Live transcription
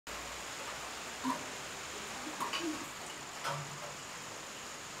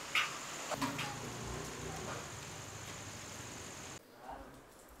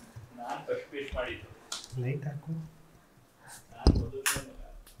Light haku.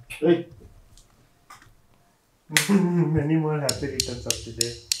 Many more happy returns of the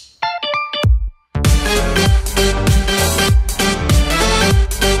day.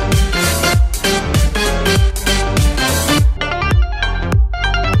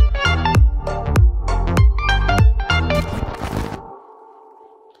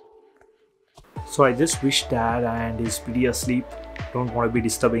 So I just wish Dad and he's pretty asleep. Don't want to be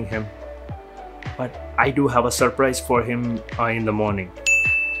disturbing him. But I do have a surprise for him in the morning.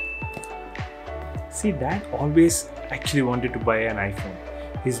 See, Dad always actually wanted to buy an iPhone.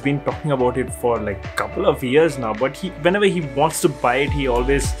 He's been talking about it for like a couple of years now, but whenever he wants to buy it,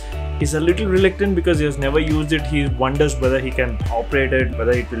 he's a little reluctant because he has never used it. He wonders whether he can operate it,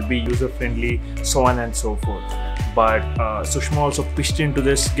 whether it will be user friendly, so on and so forth. But Sushma also pitched into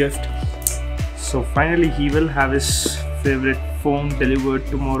this gift. So finally he will have his favorite phone delivered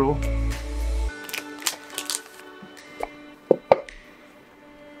tomorrow.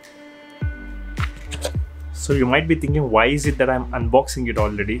 So you might be thinking, why is it that I'm unboxing it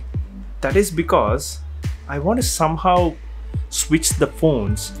already? That is because I want to somehow switch the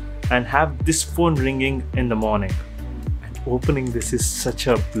phones and have this phone ringing in the morning. And opening this is such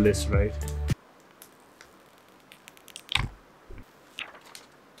a bliss, right?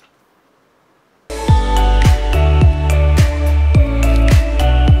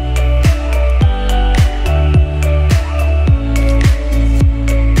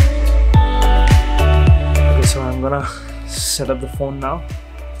 I'm gonna set up the phone now.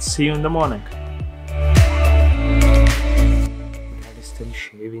 See you in the morning. Dad is still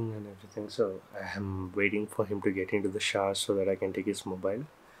shaving and everything, so I am waiting for him to get into the shower so that I can take his mobile.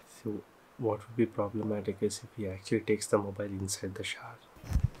 So what would be problematic is if he actually takes the mobile inside the shower.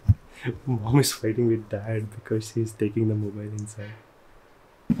 Mom is fighting with Dad because he's taking the mobile inside.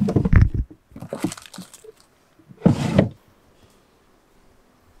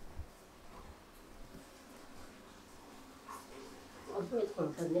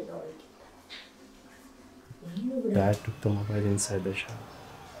 Dad took the mobile inside the shower.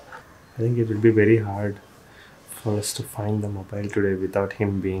 I think it will be very hard for us to find the mobile today without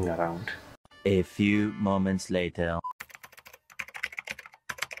him being around. A few moments later.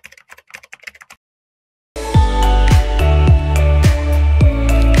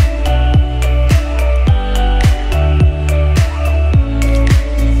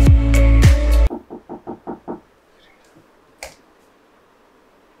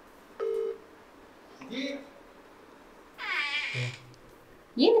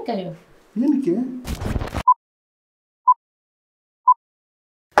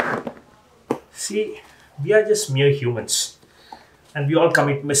 See, we are just mere humans and we all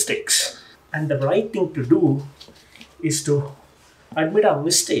commit mistakes. And the right thing to do is to admit our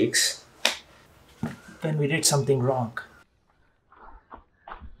mistakes when we did something wrong.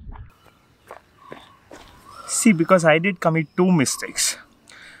 See, because I did commit two mistakes.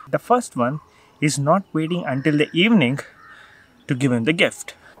 The first one is not waiting until the evening to give him the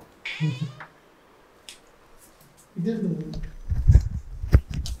gift.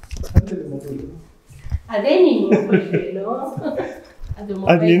 ಅದು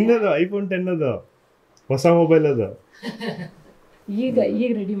ನಿನ್ನದು iPhone 10 ಅದು ಹೊಸ mobile ಅದು ಈಗ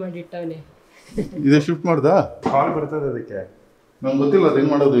ready ಮಾಡಿಟ್ಟವನೇ ಇದು shift ಮಾಡ್ದಾ ಕಾಲ್ ಬರ್ತದೆ ಅದಕ್ಕೆ ನಂಗೆ ಗೊತ್ತಿಲ್ಲ ಅದು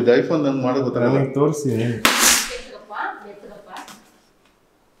ಹೆಂಗ್ ಮಾಡೋದು ಇದು ಐಫೋನ್ ನಂಗೆ ಮಾಡೋದು ಗೊತ್ತಿಲ್ಲ ನನಗೆ ತೋರಿಸಿ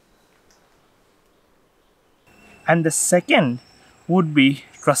And the second would be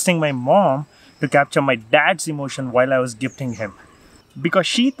trusting my mom to capture my dad's emotion while I was gifting him. Because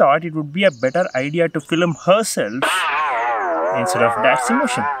she thought it would be a better idea to film herself instead of dad's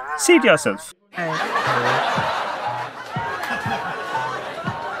emotion. See it yourself.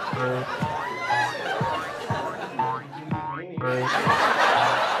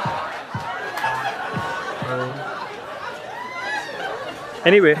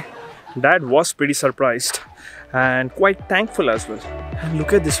 Anyway, Dad was pretty surprised and quite thankful as well. And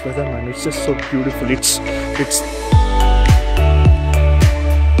look at this weather, man. It's just so beautiful. It's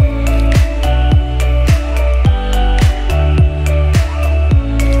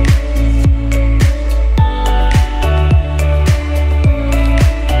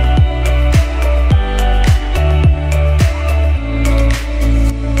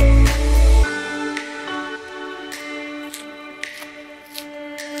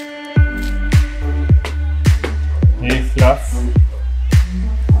fluff.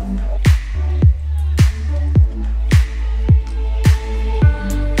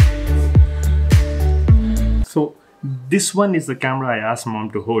 So This one is the camera I asked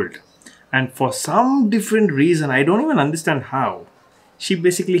mom to hold. And for some different reason, I don't even understand how, she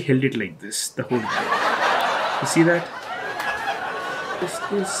basically held it like this the whole time. You see that? This.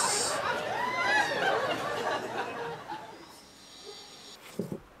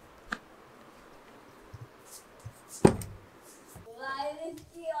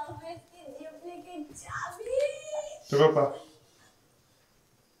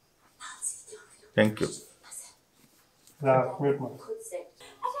 Thank you.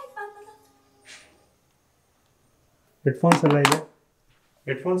 Headphones ಎಲ್ಲ ಇದೆ.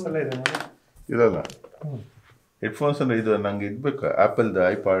 Headphones ಎಲ್ಲ ಇದೆ. ಇದಲ್ಲ headphones ಅಂದ್ರೆ ಇದು ನಂಗೆ ಇದ್ಬೇಕು ಆಪಲ್ದು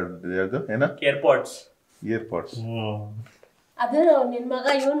iPod ಅದು ಏನ ಏರ್ಪಾಡ್ಸ್. ಇಯರ್ಪಾಡ್ಸ್. ಅದು ನಿನ್ ಮಗ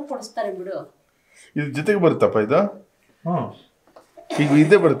ಇವನ್ ಕೊಡಿಸ್ತಾರೆ ಬಿಡು. ಇದ್ರ ಜೊತೆಗೆ ಬರುತ್ತಪ್ಪ ಇದು? ಈಗ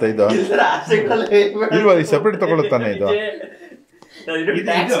ಇದೇ ಬರುತ್ತಾ ಇದು? ಇಲ್ವಾ ಈ ಸೆಪರೇಟ್ ತಗೊಳುತ್ತಾನೆ ಇದು?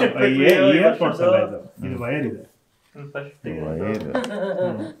 ಇಯರ್ಪಾಡ್ಸ್ ಅಲ್ಲ ಇದು. ಇದು ವೈರ್ ಇದೆ.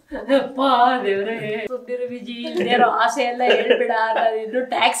 ಆಸೆ ಎಲ್ಲ ಹೇಳ್ಬೇಡ, ಇನ್ನು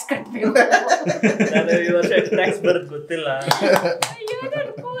ಟ್ಯಾಕ್ಸ್ ಕಟ್ಬೇಕು. ಟ್ಯಾಕ್ಸ್ ಬರೋದು ಗೊತ್ತಿಲ್ಲ.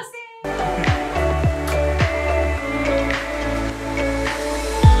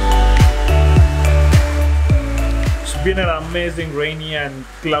 It's been an amazing rainy and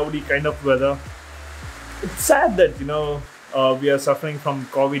cloudy kind of weather. It's sad that we are suffering from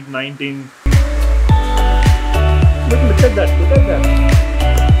COVID-19. But look at that, look at that.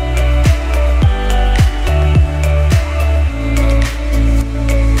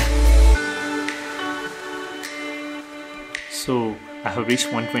 So I have reached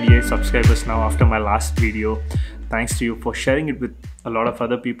 128 subscribers now after my last video. Thanks to you for sharing it with a lot of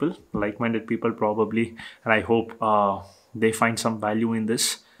other people, like-minded people probably, and I hope they find some value in this.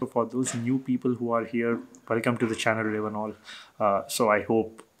 So for those new people who are here, welcome to the channel Ravenhaul. So I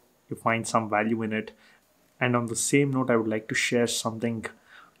hope you find some value in it. And on the same note, I would like to share something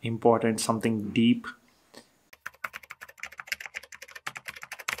important, something deep.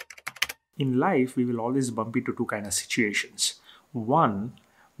 In life, we will always bump into two kind of situations. One,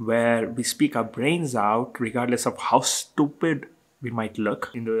 where we speak our brains out regardless of how stupid we might look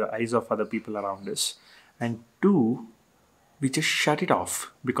in the eyes of other people around us. And two, we just shut it off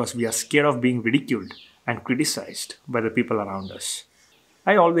because we are scared of being ridiculed and criticized by the people around us.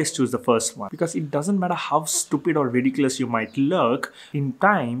 I always choose the first one because it doesn't matter how stupid or ridiculous you might look, in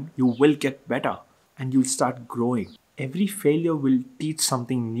time you will get better and you'll start growing. Every failure will teach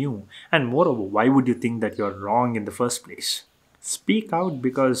something new, and moreover, why would you think that you're wrong in the first place? Speak out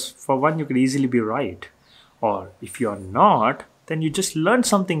because for one, you could easily be right, or if you're not, then you just learn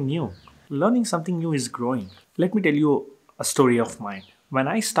something new. Learning something new is growing. Let me tell you a story of mine. When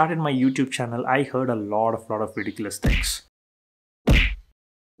I started my YouTube channel, I heard a lot of ridiculous things.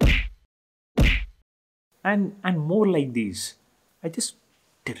 And more like these. I just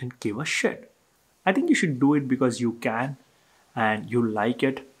didn't give a shit. I think you should do it because you can and you like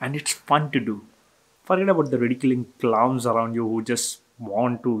it and it's fun to do. Forget about the ridiculing clowns around you who just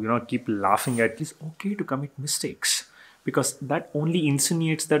want to, keep laughing at you. It's okay to commit mistakes because that only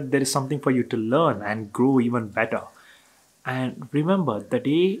insinuates that there is something for you to learn and grow even better. And remember, the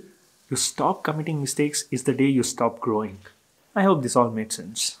day you stop committing mistakes is the day you stop growing. I hope this all made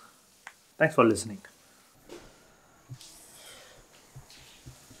sense. Thanks for listening.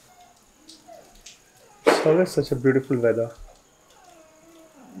 It's always such a beautiful weather.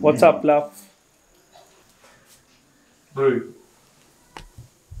 What's up, love?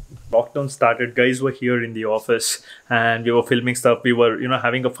 Lockdown started, guys were here in the office and we were filming stuff. We were,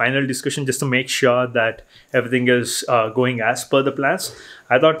 having a final discussion just to make sure that everything is going as per the plans.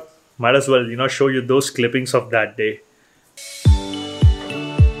 I thought might as well, show you those clippings of that day.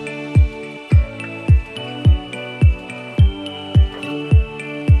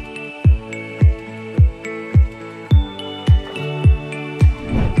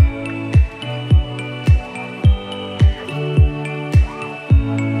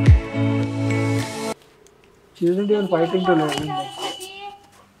 Isn't even fighting to learn.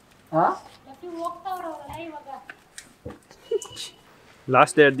 Huh?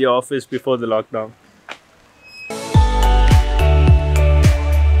 Last day at the office before the lockdown.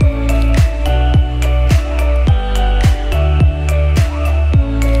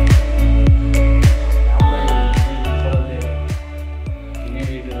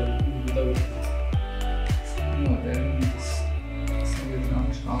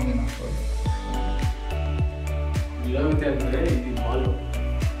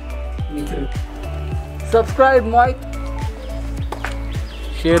 Subscribe, Mike.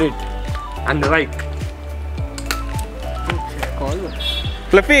 Share it and like. Call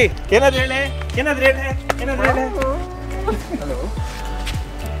fluffy ಏನಾದ್ರು ಹೇಳಿ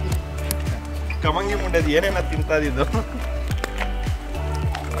ಕಮಂಗಿ ಮುಂಡೆದು ಏನೇನ ತಿಂತಾ ಇದ್ದು